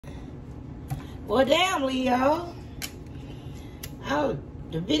Well, damn, Leo. Oh,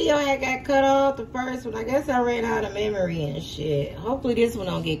 the video had got cut off, the first one. I guess I ran out of memory and shit. Hopefully this one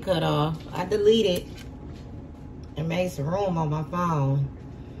don't get cut off. I deleted and made some room on my phone.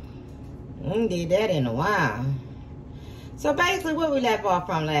 Did that in a while. So basically what we left off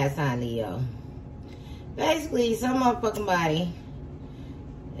from last time, Leo. Basically, some motherfucking body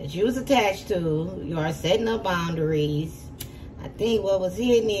that you was attached to, you are setting up boundaries. I think what was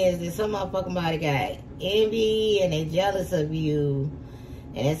hidden is that some motherfucking body got envy and they jealous of you.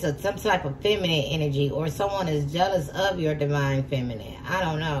 And it's some type of feminine energy, or someone is jealous of your divine feminine. I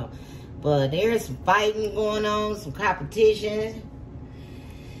don't know. But there's some fighting going on, some competition.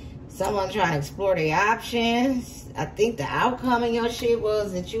 Someone trying to explore their options. I think the outcome in your shit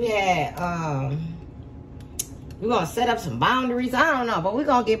was that you had, we're going to set up some boundaries. I don't know, but we're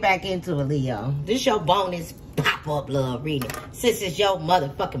going to get back into it, Leo. This your bonus pop-up love reading, since it's your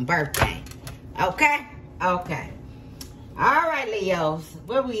motherfucking birthday. Okay? Okay. All right, Leos.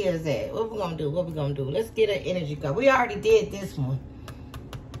 Where we is at? What we gonna do? What we gonna do? Let's get an energy card. We already did this one.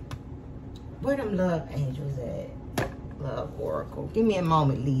 Where them love angels at? Love oracle. Give me a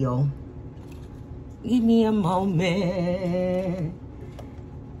moment, Leo. Give me a moment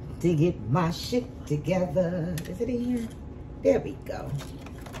to get my shit together. Is it in here? There we go.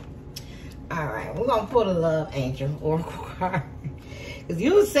 All right, we're gonna pull a love angel oracle card. Because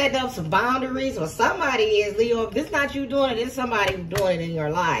you setting up some boundaries, or somebody is, Leo. If this is not you doing it, it's somebody doing it in your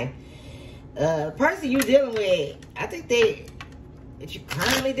life. The person you're dealing with, I think that you're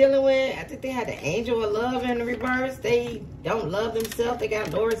currently dealing with, I think they had the angel of love in the reverse. They don't love themselves. They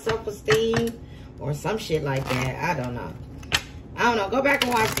got lower self-esteem or some shit like that. I don't know. I don't know. Go back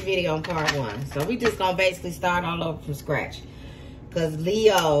and watch the video on part 1. So we just going to basically start all over from scratch. Because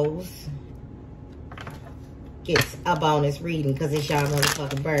Leos gets a bonus reading because it's y'all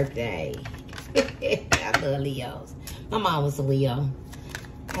motherfucking birthday. I love Leos. My mom was a Leo.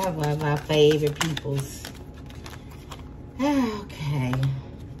 That's one of my favorite peoples. Okay.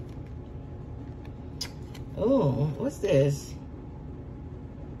 Oh, what's this?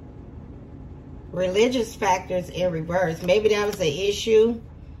 Religious factors in reverse. Maybe that was an issue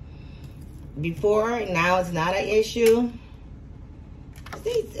before. Now it's not an issue.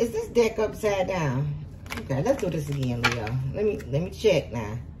 Is this deck upside down? Okay, let's do this again, Leo. Let me check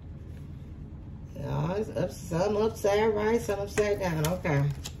now. Oh, it's up, some upside right, some upside down. Okay.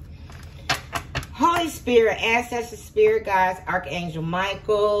 Holy Spirit, Ancestor Spirit Guides, Archangel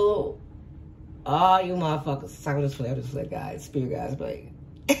Michael. Oh, you motherfuckers. I'm just play, guys. Spirit Guides, but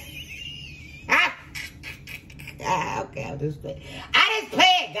okay, I'll just play. I just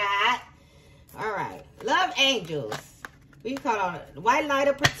play it, God. All right. Love angels. We call it white light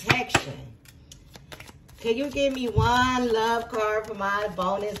of protection. Can you give me one love card for my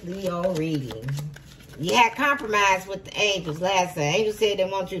bonus Leo reading? You had compromise with the angels last time. Angels said they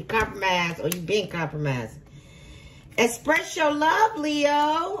want you to compromise, or you've been compromising. Express your love,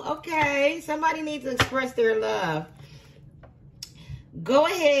 Leo. Okay, somebody needs to express their love. Go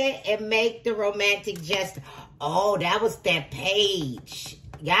ahead and make the romantic gesture. Oh, that was that page.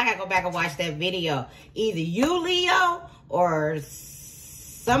 Y'all gotta go back and watch that video. Either you, Leo, or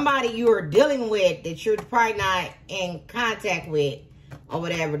somebody you're dealing with that you're probably not in contact with, or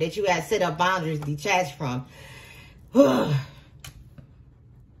whatever, that you have set up boundaries, detached from,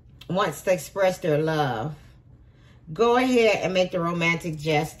 wants to express their love. Go ahead and make the romantic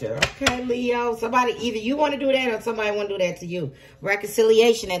gesture. Okay, Leo. Somebody, either you want to do that or somebody want to do that to you.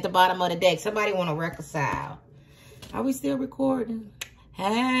 Reconciliation at the bottom of the deck. Somebody want to reconcile. Are we still recording?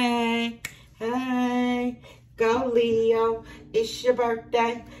 Hey, hey. Go, Leo. It's your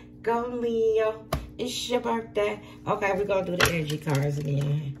birthday. Go, Leo. It's your birthday. Okay, we're going to do the energy cards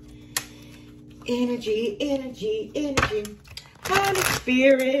again. Energy, energy, energy. Holy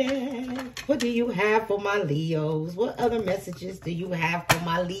Spirit, what do you have for my Leos? What other messages do you have for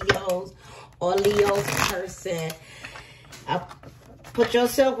my Leos or Leo's person? Put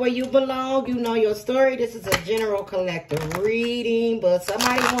yourself where you belong. You know your story. This is a general collective reading, but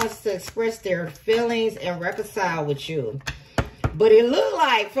somebody wants to express their feelings and reconcile with you. But it looked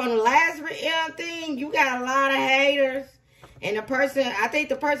like from the last thing, you got a lot of haters. And the person, I think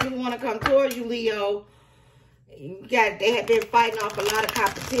the person who want to come towards you, Leo, they have been fighting off a lot of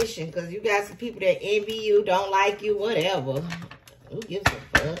competition, because you got some people that envy you, don't like you, whatever. Who gives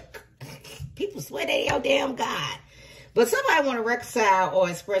a fuck? People swear they your damn God. But somebody want to reconcile or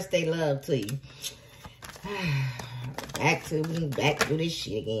express their love to you. Back to this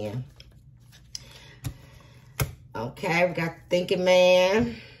shit again. Okay, we got Thinking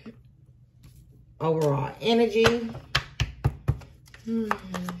Man. Overall energy.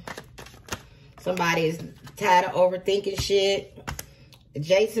 Somebody is tired of overthinking shit.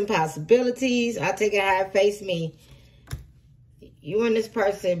 Adjacent possibilities. I'll take it how it face me. You and this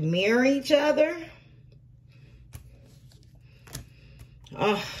person mirror each other.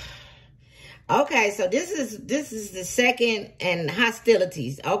 Oh. Okay, so this is the second, and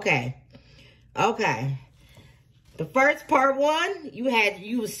hostilities. Okay. Okay. The first part one,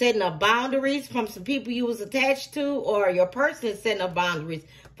 you was setting up boundaries from some people you was attached to, or your person is setting up boundaries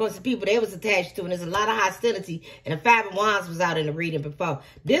from some people they was attached to, and there's a lot of hostility, and the Five of Wands was out in the reading before.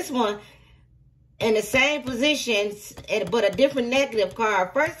 This one, in the same positions, but a different negative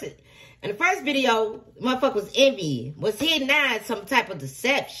card. First, in the first video, motherfucker was envy. What's hidden now is some type of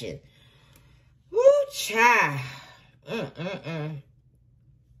deception. Woo, child.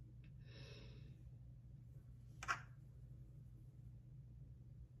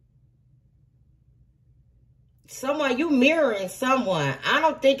 Someone, you mirroring someone. I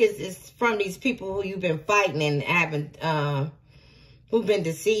don't think it's from these people who you've been fighting and haven't, who've been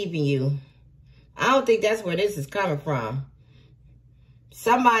deceiving you. I don't think that's where this is coming from.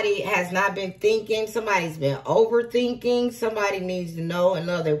 Somebody has not been thinking. Somebody's been overthinking. Somebody needs to know and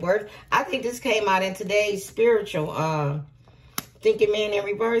love their worth. I think this came out in today's spiritual, Thinking Man in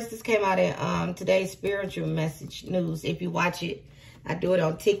Reverse. This came out in today's spiritual message news. If you watch it, I do it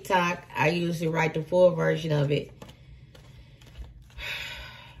on TikTok. I usually write the full version of it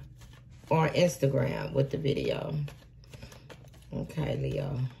on Instagram with the video. Okay,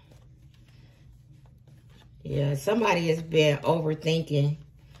 Leo. Yeah, somebody has been overthinking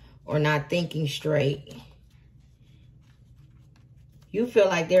or not thinking straight. You feel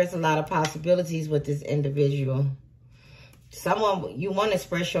like there's a lot of possibilities with this individual. Someone, you want to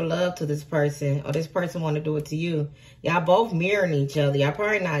express your love to this person, or this person want to do it to you. Y'all both mirroring each other. Y'all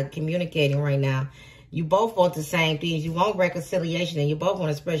probably not communicating right now. You both want the same things. You want reconciliation, and you both want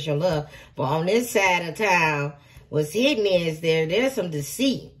to express your love. But on this side of town, what's hidden is there's some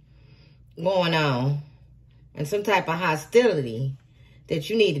deceit going on, and some type of hostility that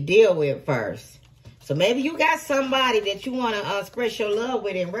you need to deal with first. So maybe you got somebody that you want to express your love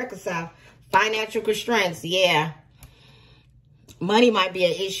with and reconcile. Financial constraints, yeah. Money might be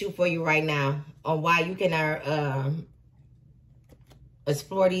an issue for you right now on why you can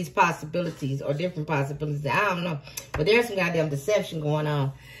explore these possibilities or different possibilities. I don't know. But there's some goddamn deception going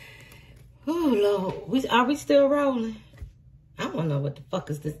on. Oh, Lord. Are we still rolling? I don't know what the fuck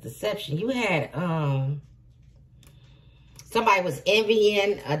is this deception. You had, somebody was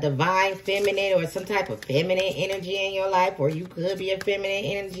envying a divine feminine or some type of feminine energy in your life, or you could be a feminine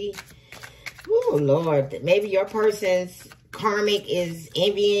energy. Oh, Lord. Maybe your person's karmic is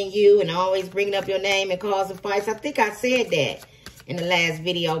envying you and always bringing up your name and causing fights. I think I said that in the last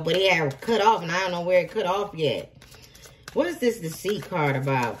video, but it had cut off, and I don't know where it cut off yet. What is this deceit card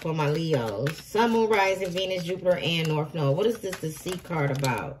about for my Leos? Sun, Moon, Rising, Venus, Jupiter, and North Node. What is this deceit card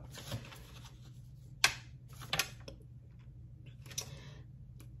about?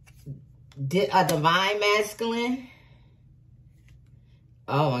 A divine masculine?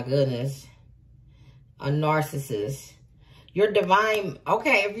 Oh, my goodness. A narcissist. You're divine.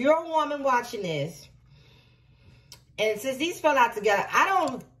 Okay, if you're a woman watching this, and since these fell out together,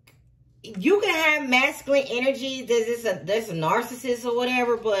 you can have masculine energy. There's a narcissist or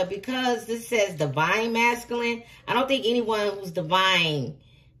whatever, but because this says divine masculine, I don't think anyone who's divine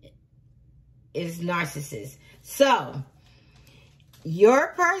is narcissist. So, your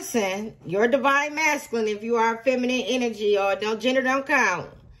person, your divine masculine, if you are feminine energy or gender don't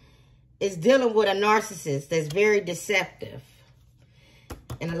count, is dealing with a narcissist that's very deceptive.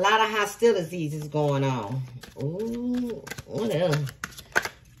 And a lot of hostilities is going on. Ooh, what else?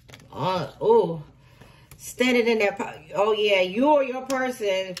 Oh, standing in their power. Oh, yeah, you or your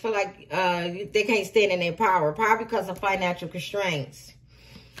person feel like they can't stand in their power. Probably because of financial constraints.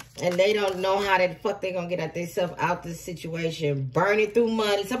 And they don't know how the fuck they're going to get themselves out this situation. Burning through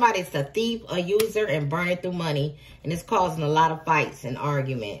money. Somebody's a thief, a user, and burning through money. And it's causing a lot of fights and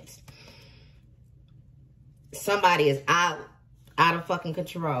arguments. Somebody is out of fucking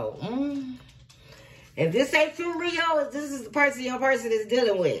control. If this ain't true, Leo, if this is the person your person is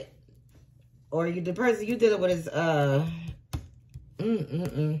dealing with, or the person you dealing with is, oh,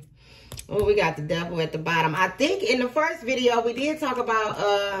 we got the devil at the bottom. I think in the first video, we did talk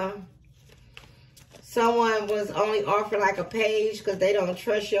about, someone was only offering like a page because they don't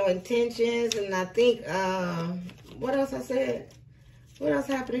trust your intentions. And I think, what else I said? What else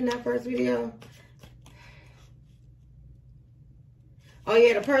happened in that first video? Oh,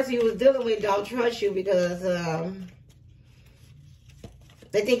 yeah, the person you was dealing with don't trust you because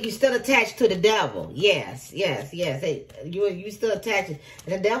They think you're still attached to the devil. Yes, yes, yes. You still attached. And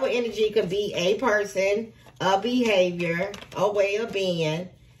the devil energy can be a person, a behavior, a way of being,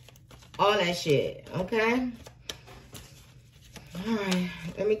 all that shit. Okay? All right.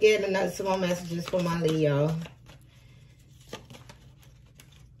 Let me get some more messages for my Leo.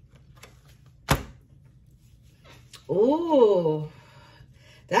 Ooh.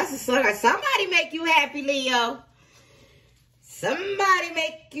 That's a sucker. Somebody make you happy, Leo. Somebody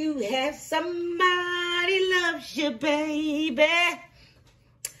make you have, somebody loves you, baby.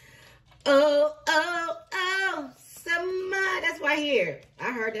 Oh, oh, oh, somebody. That's why I hear.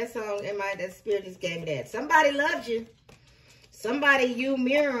 I heard that song in that spirit just gave me that. Somebody loves you. Somebody you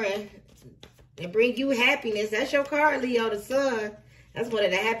mirroring and bring you happiness. That's your card, Leo, the sun. That's one of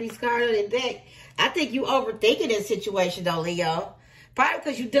the happiest cards of the deck. I think you overthinking this situation, though, Leo. Probably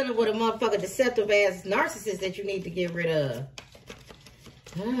because you're dealing with a motherfucking deceptive-ass narcissist that you need to get rid of.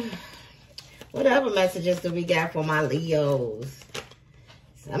 What other messages do we got for my Leos?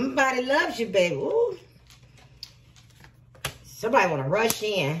 Somebody loves you, baby. Ooh. Somebody want to rush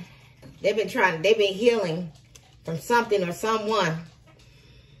in. They've been healing from something or someone.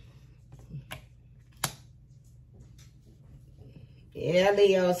 Yeah,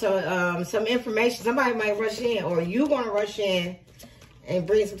 Leo. So, some information. Somebody might rush in, or you going to rush in and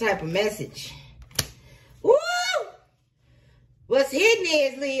bring some type of message. Woo! What's hidden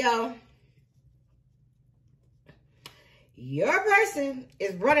is, Leo, your person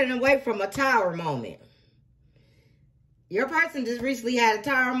is running away from a tower moment. Your person just recently had a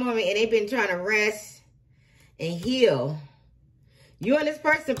tower moment and they've been trying to rest and heal. You and this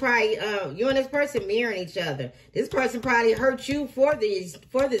person probably, mirroring each other. This person probably hurt you for this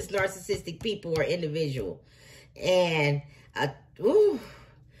narcissistic people or individual. And,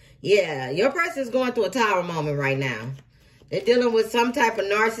 yeah, your person is going through a tower moment right now. They're dealing with some type of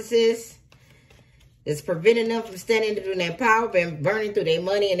narcissist that's preventing them from standing in their power, been burning through their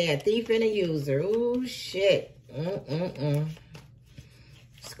money, and they're a thief and a user. Ooh, shit.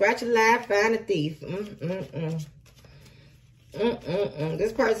 Scratch a lie, find a thief.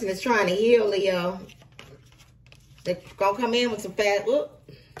 This person is trying to heal, Leo. They're going to come in with some fast...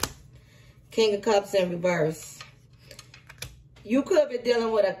 King of Cups in reverse. You could be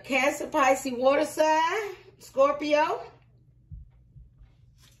dealing with a Cancer, Pisces, water sign, Scorpio.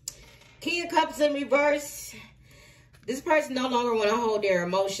 King of Cups in reverse. This person no longer want to hold their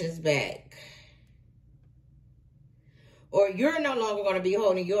emotions back. Or you're no longer going to be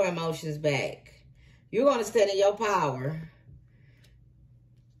holding your emotions back. You're going to stand in your power.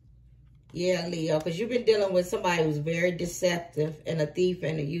 Yeah, Leo, because you've been dealing with somebody who's very deceptive and a thief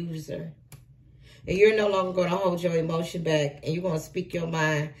and a user. And you're no longer going to hold your emotion back. And you're going to speak your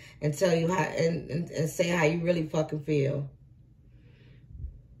mind and tell you how and say how you really fucking feel.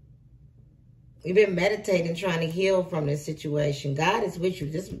 You've been meditating, trying to heal from this situation. God is with you.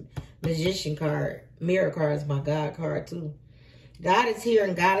 This magician card, mirror card is my God card too. God is here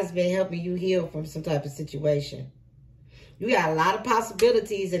and God has been helping you heal from some type of situation. You got a lot of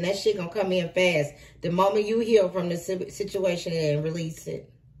possibilities and that shit gonna come in fast. The moment you heal from the situation and release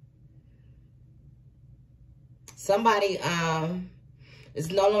it. Somebody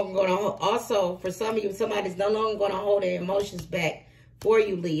is no longer gonna, also for some of you, somebody's no longer gonna hold their emotions back for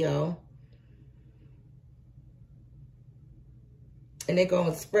you, Leo. And they're going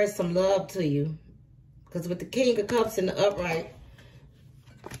to express some love to you. Because with the King of Cups in the upright,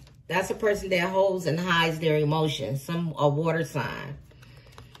 that's a person that holds and hides their emotions. A water sign.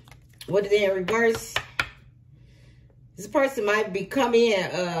 What is in reverse? This person might be coming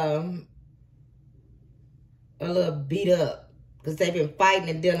in a little beat up. Because they've been fighting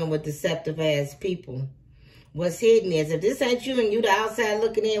and dealing with deceptive ass people. What's hidden is, if this ain't you and you the outside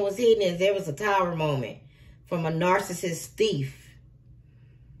looking in, what's hidden is there was a tower moment from a narcissist thief.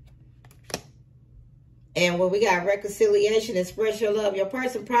 And when we got reconciliation, express your love, your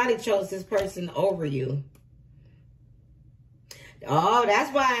person probably chose this person over you. Oh,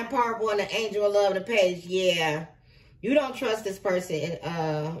 that's why in part 1, the angel of love, the page. Yeah. You don't trust this person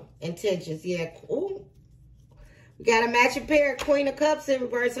intentions. Yeah. Ooh. We got a matching pair, Queen of Cups in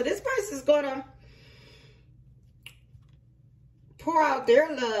reverse. So this person's going to pour out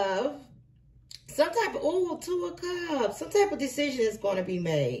their love. Some type of, ooh, 2 of Cups. Some type of decision is going to be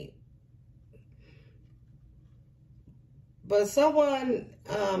made. But someone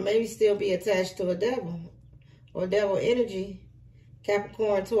maybe still be attached to a devil or devil energy.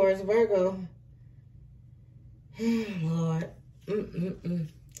 Capricorn, Taurus, Virgo. Lord.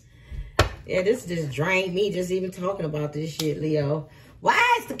 Yeah, this just drained me just even talking about this shit, Leo.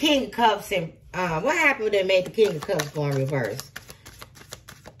 Why is the King of Cups and what happened when they made the King of Cups go in reverse?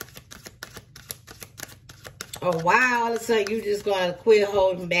 Oh, why all of a sudden you just gonna quit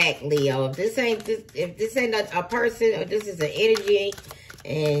holding back, Leo? If this ain't a person, or this is an energy,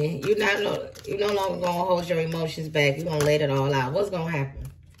 and you're no longer gonna hold your emotions back. You're gonna let it all out. What's gonna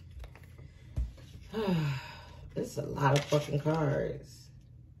happen? There's a lot of fucking cards.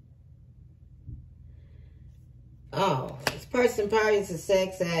 Oh, this person probably is a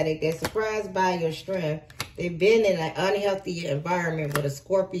sex addict. They're surprised by your strength. They've been in an unhealthy environment with a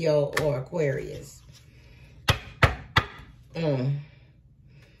Scorpio or Aquarius.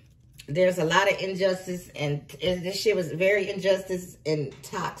 There's a lot of injustice, and this shit was very injustice and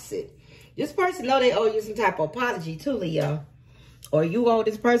toxic. This person know they owe you some type of apology too, Leo. Or you owe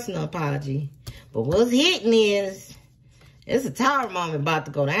this person an apology. But what's hitting is, it's a tower moment about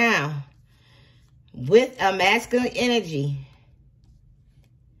to go down. With a masculine energy.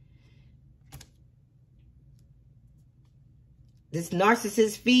 This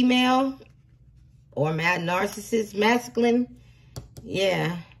narcissist female or narcissist masculine,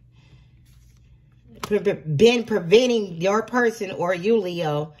 yeah, been preventing your person or you,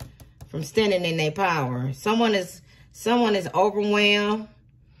 Leo, from standing in their power. Someone is overwhelmed.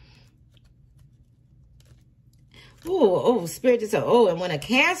 Oh, spirit is and when a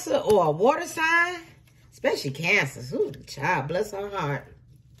Cancer or a water sign, especially Cancers, child, bless her heart.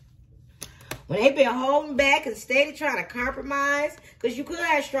 When they've been holding back and steady trying to compromise, because you could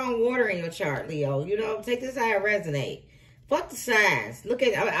have strong water in your chart, Leo. You know, take this how it resonate. Fuck the signs. Look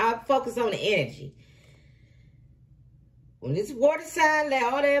at, I'll focus on the energy. When this water sign let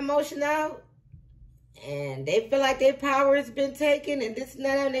all their emotion out, and they feel like their power has been taken, and this and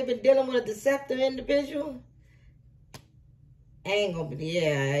that, and they've been dealing with a deceptive individual, ain't gonna be,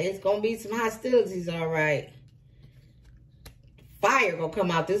 yeah, it's gonna be some hostilities, all right. Fire gonna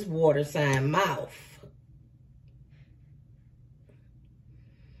come out this water sign mouth.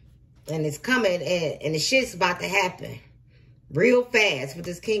 And it's coming, and the shit's about to happen real fast with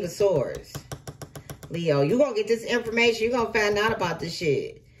this King of Swords. Leo, you gonna get this information. You're gonna find out about this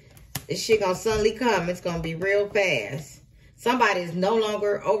shit. This shit gonna suddenly come. It's gonna be real fast. Somebody is no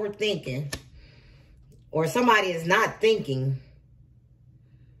longer overthinking. Or somebody is not thinking.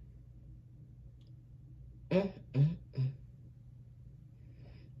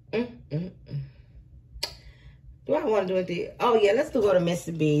 Do I want to do it? Oh, yeah, let's go to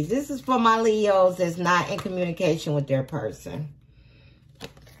Mr. B's. This is for my Leos that's not in communication with their person.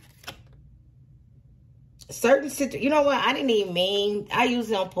 Certain situations, you know what? I didn't even mean, I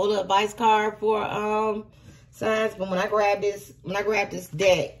usually don't pull the advice card for signs, but when I grab this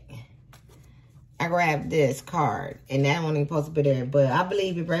deck, I grabbed this card, and that one ain't supposed to be there, but I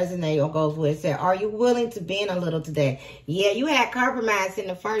believe it resonates or goes with it. Said, are you willing to bend a little today? Yeah, you had compromise in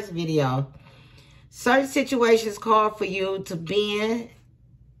the first video. Certain situations call for you to bend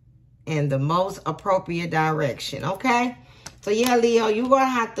in the most appropriate direction, okay? So, yeah, Leo, you're going to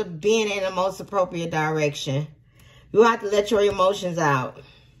have to bend in the most appropriate direction. You have to let your emotions out.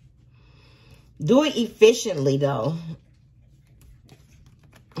 Do it efficiently, though.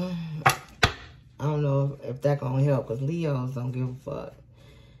 I don't know if that's going to help, because Leos don't give a fuck.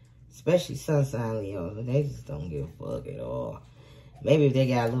 Especially sun sign Leos. They just don't give a fuck at all. Maybe if they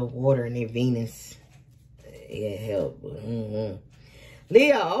got a little water in their Venus, it help.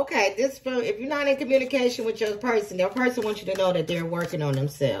 Leo, okay. This if you're not in communication with your person wants you to know that they're working on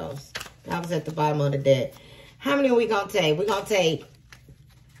themselves. That was at the bottom of the deck. How many are we going to take? We're going to take...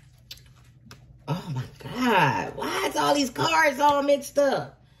 Oh, my God. Why is all these cards all mixed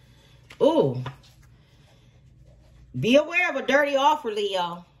up? Ooh. Be aware of a dirty offer,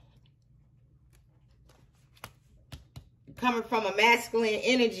 Leo. Coming from a masculine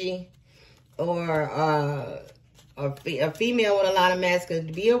energy or a female with a lot of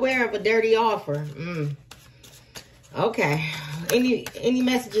masculine. Be aware of a dirty offer. Okay. Any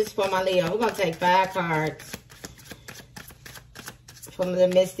messages for my Leo? We're going to take 5 cards from the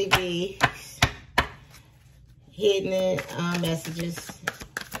Misty B. Hidden messages.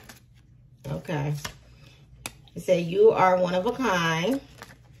 Okay. It said, you are one of a kind.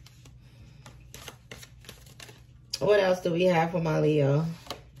 What else do we have for my Leo?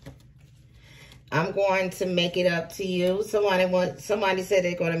 I'm going to make it up to you. Somebody said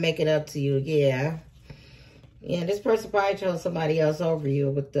they're going to make it up to you. Yeah. Yeah, this person probably chose somebody else over you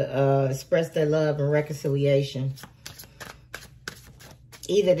with the express their love and reconciliation.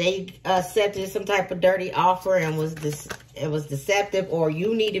 Either they accepted some type of dirty offer and it was deceptive, or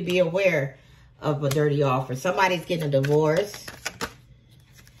you need to be aware of a dirty offer. Somebody's getting a divorce.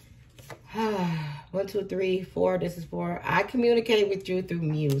 1, 2, 3, 4. This is 4. I communicate with you through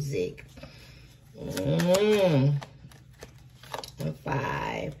music.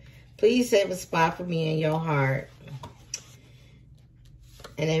 5. Please save a spot for me in your heart.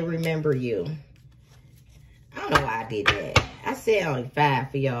 And they remember you. I don't know why I did that. I said only 5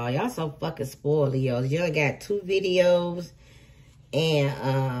 for y'all. Y'all so fucking spoiled, Leos. Y'all got 2 videos.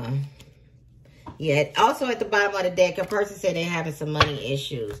 And, yeah. Also at the bottom of the deck, a person said they're having some money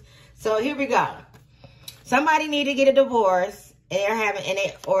issues. So here we go. Somebody need to get a divorce. And they're having,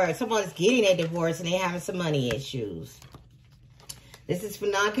 or someone's getting a divorce and they're having some money issues. This is for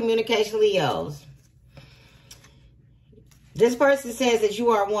non-communication Leos. This person says that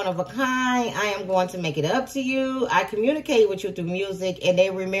you are one of a kind. I am going to make it up to you. I communicate with you through music and they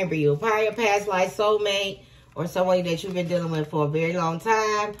remember you. Probably a past life soulmate or someone that you've been dealing with for a very long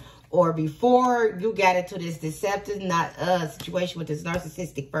time. Or before you got into this deceptive situation with this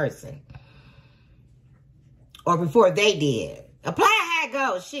narcissistic person. Or before they did. Apply how it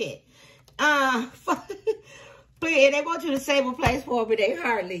goes. Shit. And they want you to save a place for them in their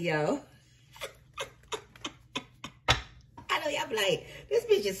heart, Leo. I know y'all be like, this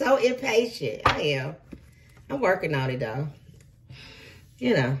bitch is so impatient. I am. I'm working on it, though.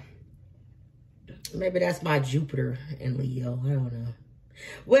 You know. Maybe that's my Jupiter in Leo. I don't know.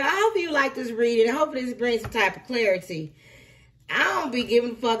 Well, I hope you like this reading. I hope this brings some type of clarity. I don't be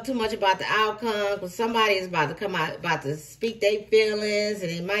giving a fuck too much about the outcome because somebody is about to come out, about to speak their feelings,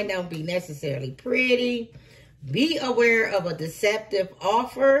 and it might not be necessarily pretty. Be aware of a deceptive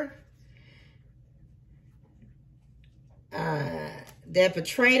offer that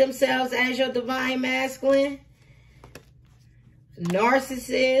portray themselves as your divine masculine.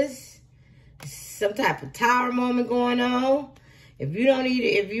 Narcissist. Some type of tower moment going on. If you don't need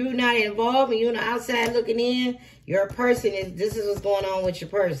it, if you're not involved and you're on the outside looking in, your person this is what's going on with your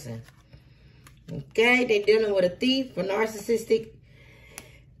person. Okay? They're dealing with a thief, a narcissistic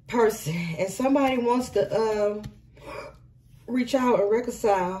person. And somebody wants to reach out and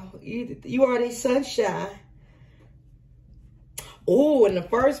reconcile. You are their sunshine. Oh, and the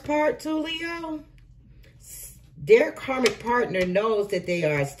first part too, Leo, their karmic partner knows that they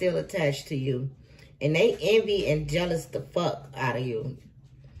are still attached to you. And they envy and jealous the fuck out of you.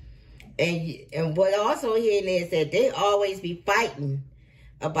 And what also hearing is that they always be fighting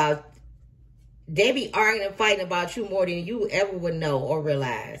about, they be arguing and fighting about you more than you ever would know or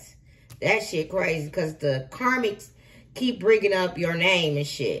realize. That shit crazy because the karmics keep bringing up your name and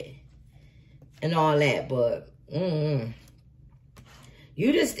shit. And all that, but,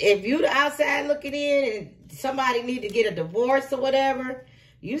 you just, if you the outside looking in and somebody need to get a divorce or whatever,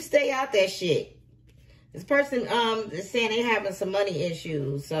 you stay out that shit. This person is saying they're having some money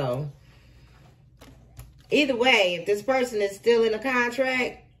issues. So, either way, if this person is still in a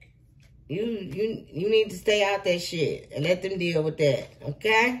contract, you need to stay out that shit and let them deal with that,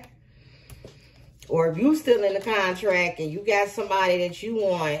 okay? Or if you still in a contract and you got somebody that you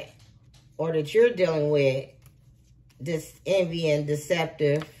want or that you're dealing with, this envy and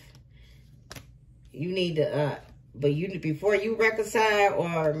deceptive, you need to... But you, before you reconcile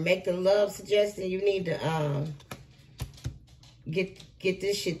or make the love suggestion, you need to get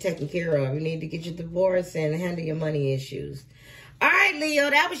this shit taken care of. You need to get your divorce and handle your money issues. All right, Leo,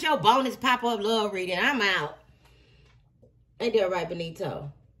 that was your bonus pop-up love reading. I'm out. Ain't that right,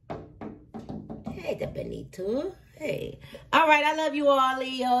 Benito? Hey, the Benito. Hey. All right, I love you all,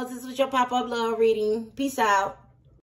 Leos. This was your pop-up love reading. Peace out.